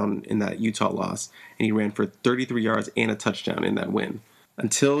him down in that Utah loss, and he ran for 33 yards and a touchdown in that win.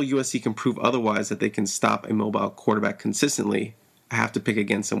 Until USC can prove otherwise that they can stop a mobile quarterback consistently, I have to pick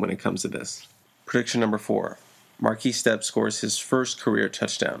against him when it comes to this. Prediction number 4. Marquis Stepp scores his first career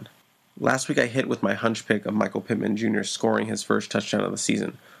touchdown. Last week I hit with my hunch pick of Michael Pittman Jr. scoring his first touchdown of the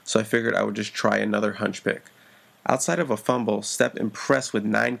season, so I figured I would just try another hunch pick. Outside of a fumble, Stepp impressed with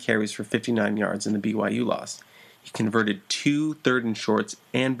 9 carries for 59 yards in the BYU loss. He converted 2 third and shorts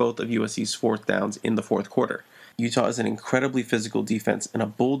and both of USC's 4th downs in the 4th quarter. Utah is an incredibly physical defense, and a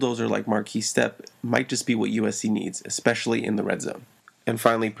bulldozer like Marquis Stepp might just be what USC needs, especially in the red zone. And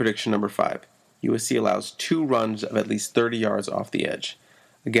finally, prediction number 5. USC allows 2 runs of at least 30 yards off the edge.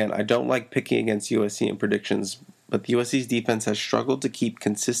 Again, I don't like picking against USC in predictions, but the USC's defense has struggled to keep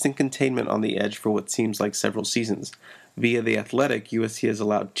consistent containment on the edge for what seems like several seasons. Via The Athletic, USC has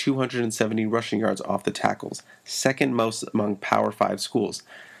allowed 270 rushing yards off the tackles, 2nd most among Power 5 schools.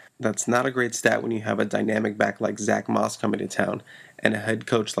 That's not a great stat when you have a dynamic back like Zach Moss coming to town and a head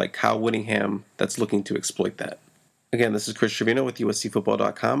coach like Kyle Whittingham that's looking to exploit that. Again, this is Chris Trevino with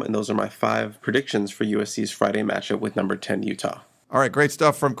USCFootball.com, and those are my 5 predictions for USC's Friday matchup with number 10 Utah. All right, great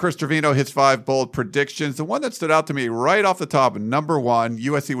stuff from Chris Trevino, his 5 bold predictions. The one that stood out to me right off the top, number 1,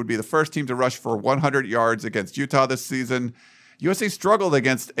 USC would be the first team to rush for 100 yards against Utah this season. USC struggled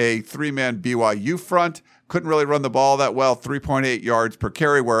against a 3-man BYU front, couldn't really run the ball that well, 3.8 yards per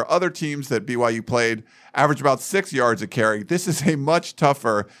carry, where other teams that BYU played averaged about 6 yards a carry. This is a much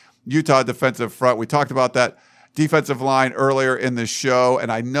tougher Utah defensive front. We talked about that defensive line earlier in the show,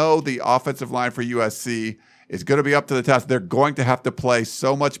 and I know the offensive line for USC is going to be up to the test. They're going to have to play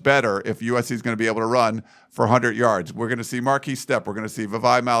so much better if USC is going to be able to run for 100 yards. We're going to see Marquis Stepp. We're going to see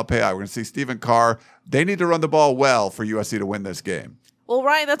Vavae Malepeai. We're going to see Stephen Carr. They need to run the ball well for USC to win this game. Well,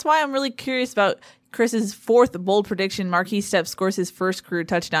 Ryan, that's why I'm really curious about Chris's fourth bold prediction. Marquis Stepp scores his first career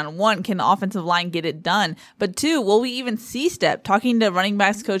touchdown. 1, can the offensive line get it done? But 2, will we even see Stepp? Talking to running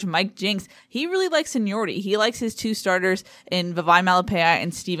backs coach Mike Jinks, he really likes seniority. He likes his 2 starters in Vavae Malepeai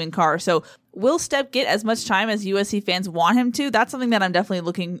and Stephen Carr. So will Stepp get as much time as USC fans want him to? That's something that I'm definitely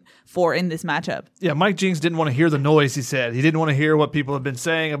looking for in this matchup. Yeah, Mike Jinks didn't want to hear the noise, he said. He didn't want to hear what people have been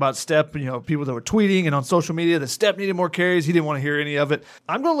saying about Stepp, people that were tweeting and on social media that Stepp needed more carries. He didn't want to hear any of it.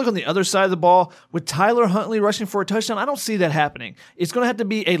 I'm going to look on the other side of the ball. With Tyler Huntley rushing for a touchdown, I don't see that happening. It's going to have to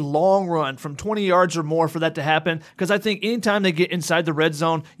be a long run from 20 yards or more for that to happen, because I think anytime they get inside the red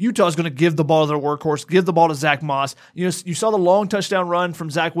zone, Utah is going to give the ball to their workhorse, give the ball to Zach Moss. You saw the long touchdown run from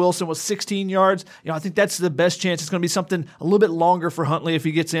Zach Wilson was 16 yards. I think that's the best chance. It's going to be something a little bit longer for Huntley if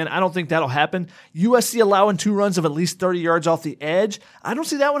he gets in. I don't think that'll happen. USC allowing 2 runs of at least 30 yards off the edge. I don't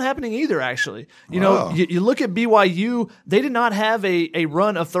see that one happening either, actually. You look at BYU, they did not have a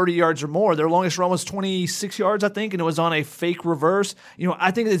run of 30 yards or more. Their longest run was 26 yards, I think, and it was on a fake reverse. I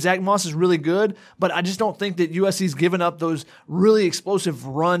think that Zach Moss is really good, but I just don't think that USC's given up those really explosive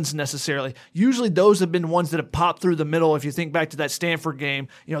runs necessarily. Usually those have been ones that have popped through the middle. If you think back to that Stanford game,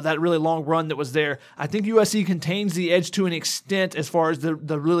 that really long run that was there. I think USC contains the edge to an extent as far as the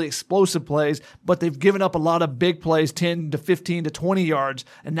really explosive plays, but they've given up a lot of big plays, 10 to 15 to 20 yards,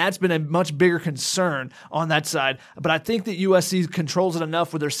 and that's been a much bigger concern on that side. But I think that USC controls it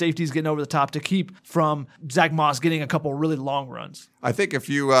enough with their safeties getting over the top to keep from Zach Moss getting a couple really long runs. I think if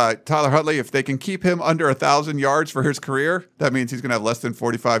Tyler Huntley, if they can keep him under 1,000 yards for his career, that means he's going to have less than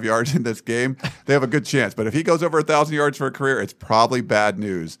 45 yards in this game. They have a good chance. But if he goes over 1,000 yards for a career, it's probably bad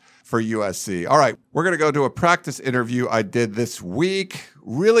news for USC. All right, we're going to go to a practice interview I did this week.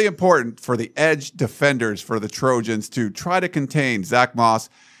 Really important for the edge defenders for the Trojans to try to contain Zach Moss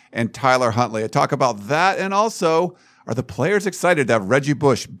and Tyler Huntley. I talk about that, and also, are the players excited to have Reggie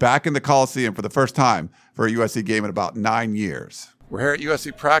Bush back in the Coliseum for the first time for a USC game in about 9 years? We're here at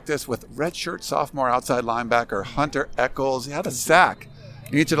USC practice with redshirt sophomore outside linebacker Hunter Echols. He had a sack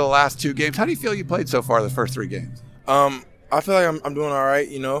in each of the last 2 games. How do you feel you played so far the first 3 games? I feel like I'm doing all right,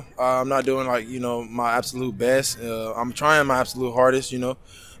 I'm not doing my absolute best. I'm trying my absolute hardest,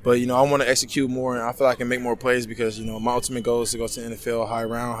 but, I want to execute more, and I feel like I can make more plays because, my ultimate goal is to go to the NFL, high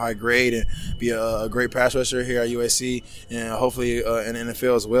round, high grade, and be a great pass rusher here at USC and hopefully in the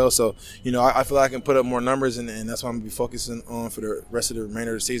NFL as well. So, I feel like I can put up more numbers, and that's what I'm going to be focusing on for the rest of the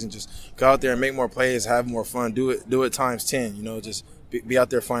remainder of the season. Just go out there and make more plays, have more fun, do it times 10, just be out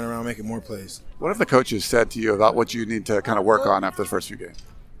there flying around making more plays. What have the coaches said to you about what you need to kind of work on after the first few games?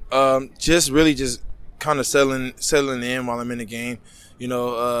 Just kind of settling in while I'm in the game.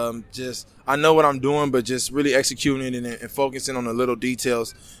 I know what I'm doing, but just really executing it and focusing on the little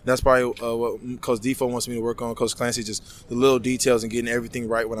details. That's probably what Coach Defo wants me to work on. Coach Clancy, just the little details and getting everything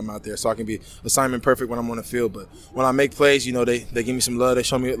right when I'm out there, so I can be assignment perfect when I'm on the field. But when I make plays, they give me some love. They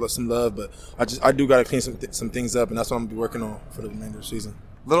show me some love, but I do got to clean some things up, and that's what I'm gonna be working on for the remainder of the season.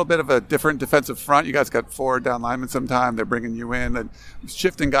 A little bit of a different defensive front. You guys got 4 down linemen sometime. They're bringing you in and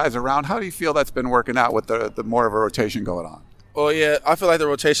shifting guys around. How do you feel that's been working out with the more of a rotation going on? Oh, yeah, I feel like the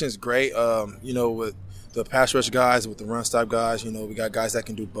rotation is great, with the pass rush guys, with the run stop guys. We got guys that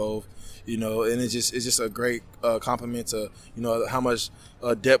can do both, and it's just a great compliment to, how much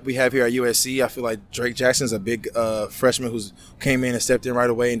depth we have here at USC. I feel like Drake Jackson's a big freshman who's came in and stepped in right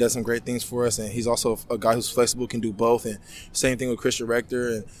away and does some great things for us, and he's also a guy who's flexible, can do both. And same thing with Christian Rector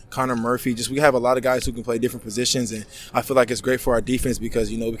and Connor Murphy. We have a lot of guys who can play different positions, and I feel like it's great for our defense because,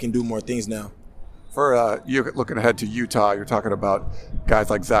 we can do more things now. For you looking ahead to Utah, you're talking about guys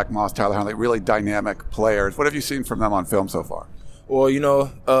like Zach Moss, Tyler Huntley, really dynamic players. What have you seen from them on film so far? Well,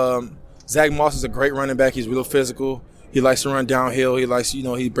 Zach Moss is a great running back. He's real physical. He likes to run downhill. He likes,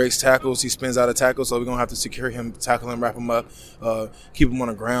 he breaks tackles. He spins out of tackles, so we're going to have to secure him, tackle him, wrap him up, keep him on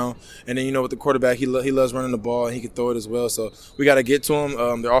the ground. And then, with the quarterback, he loves running the ball, and he can throw it as well. So we got to get to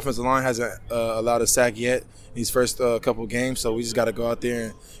him. Their offensive line hasn't allowed a sack yet in these first couple of games, so we just got to go out there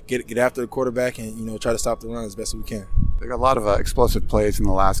and get after the quarterback and, try to stop the run as best as we can. They got a lot of explosive plays in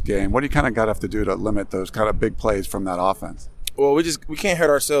the last game. What do you kind of got to have to do to limit those kind of big plays from that offense? Well, we can't hurt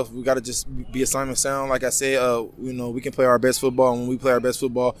ourselves. We got to just be assignment sound. Like I said, we can play our best football. And when we play our best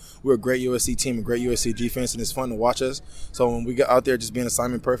football, we're a great USC team, a great USC defense, and it's fun to watch us. So when we get out there just being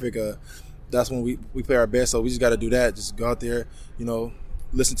assignment perfect, that's when we play our best. So we just got to do that. Just go out there,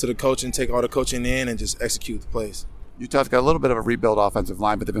 listen to the coach and take all the coaching in and just execute the plays. Utah's got a little bit of a rebuild offensive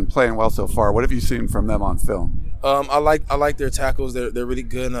line, but they've been playing well so far. What have you seen from them on film? I like their tackles. They're really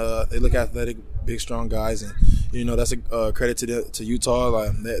good. They look athletic, big, strong guys, and that's a credit to Utah.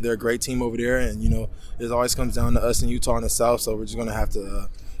 Like, they're a great team over there, and it always comes down to us in Utah in the South. So we're just gonna have to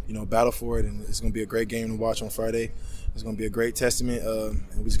battle for it, and it's gonna be a great game to watch on Friday. It's gonna be a great testament,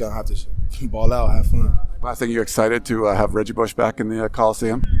 and we just gonna have to ball out, have fun. Last thing, you excited to have Reggie Bush back in the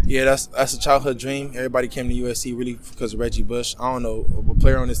Coliseum? Yeah, that's a childhood dream. Everybody came to USC really because of Reggie Bush. I don't know a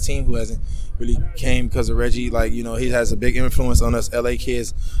player on this team who hasn't really came because of Reggie. Like, he has a big influence on us LA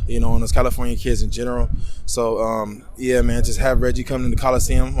kids, on us California kids in general. So, yeah, man, just have Reggie come to the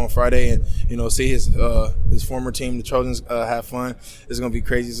Coliseum on Friday and, see his former team, the Trojans, have fun. It's going to be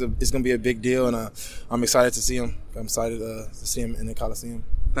crazy. It's going to be a big deal, and I'm excited to see him. I'm excited to see him in the Coliseum.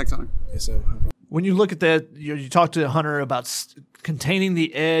 Thanks, Hunter. Yes, sir. When you look at that, you talk to Hunter about containing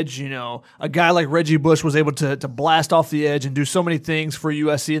the edge. A guy like Reggie Bush was able to blast off the edge and do so many things for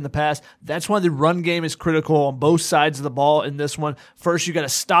USC in the past. That's why the run game is critical on both sides of the ball in this one. First, you got to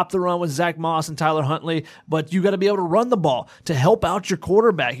stop the run with Zach Moss and Tyler Huntley, but you got to be able to run the ball to help out your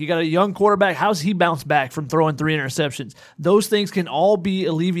quarterback. You got a young quarterback. How's he bounce back from throwing 3 interceptions? Those things can all be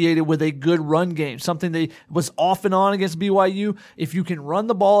alleviated with a good run game, something they was off and on against BYU. If you can run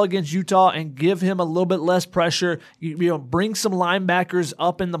the ball against Utah and give him a little bit less pressure, bring some linebackers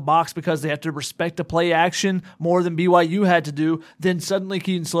up in the box because they have to respect the play action more than BYU had to do, then suddenly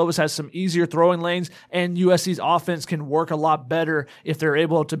Keaton Slovis has some easier throwing lanes, and USC's offense can work a lot better if they're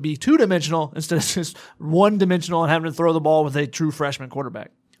able to be two-dimensional instead of just one-dimensional and having to throw the ball with a true freshman quarterback.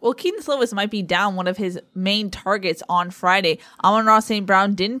 Well, Keaton Slovis might be down one of his main targets on Friday. Amon-Ra St.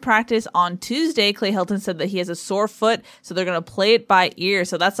 Brown didn't practice on Tuesday. Clay Helton said that he has a sore foot, so they're going to play it by ear.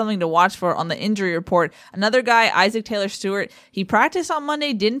 So that's something to watch for on the injury report. Another guy, Isaac Taylor-Stewart, he practiced on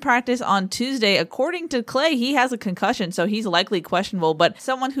Monday, didn't practice on Tuesday. According to Clay, he has a concussion, so he's likely questionable. But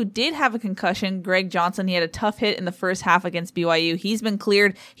someone who did have a concussion, Greg Johnson, he had a tough hit in the first half against BYU. He's been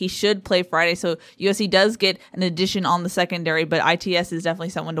cleared. He should play Friday, so USC does get an addition on the secondary, but ITS is definitely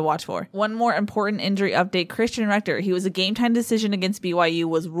someone to watch for. One more important injury update, Christian Rector. He was a game time decision against BYU,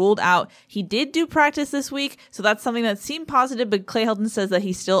 was ruled out. He did do practice this week, so that's something that seemed positive, but Clay Helton says that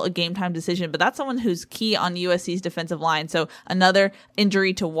he's still a game time decision, but that's someone who's key on USC's defensive line, so another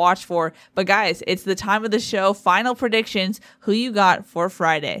injury to watch for. But guys, it's the time of the show. Final predictions. Who you got for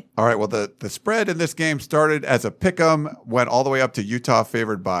Friday? All right, well, the spread in this game started as a pick'em, went all the way up to Utah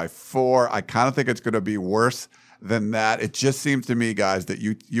favored by 4. I kind of think it's going to be worse than that. It just seems to me, guys, that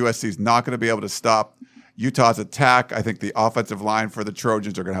USC is not going to be able to stop Utah's attack. I think the offensive line for the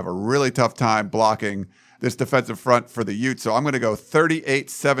Trojans are going to have a really tough time blocking this defensive front for the Utes. So I'm going to go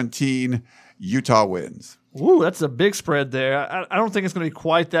 38-17. Utah wins. Ooh, that's a big spread there. I don't think it's going to be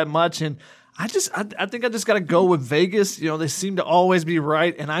quite that much. And I think I just got to go with Vegas. They seem to always be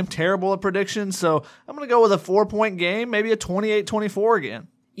right, and I'm terrible at predictions. So I'm going to go with a 4-point game, maybe a 28-24 again.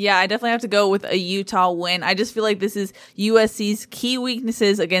 Yeah, I definitely have to go with a Utah win. I just feel like this is USC's key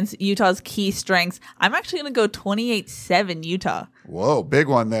weaknesses against Utah's key strengths. I'm actually going to go 28-7 Utah. Whoa, big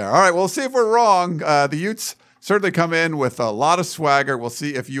one there. All right, we'll see if we're wrong. The Utes certainly come in with a lot of swagger. We'll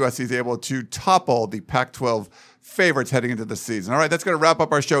see if USC is able to topple the Pac-12 favorites heading into the season. All right, that's going to wrap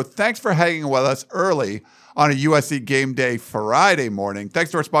up our show. Thanks for hanging with us early on a USC Game Day Friday morning.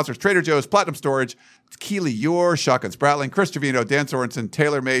 Thanks to our sponsors, Trader Joe's, Platinum Storage, Keely, Eure, Shotgun Spratling, Chris Trevino, Dan Sorensen,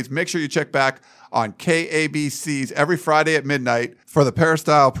 Taylor Mays. Make sure you check back on KABC's every Friday at midnight for the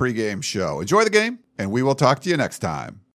Peristyle Pregame show. Enjoy the game, and we will talk to you next time.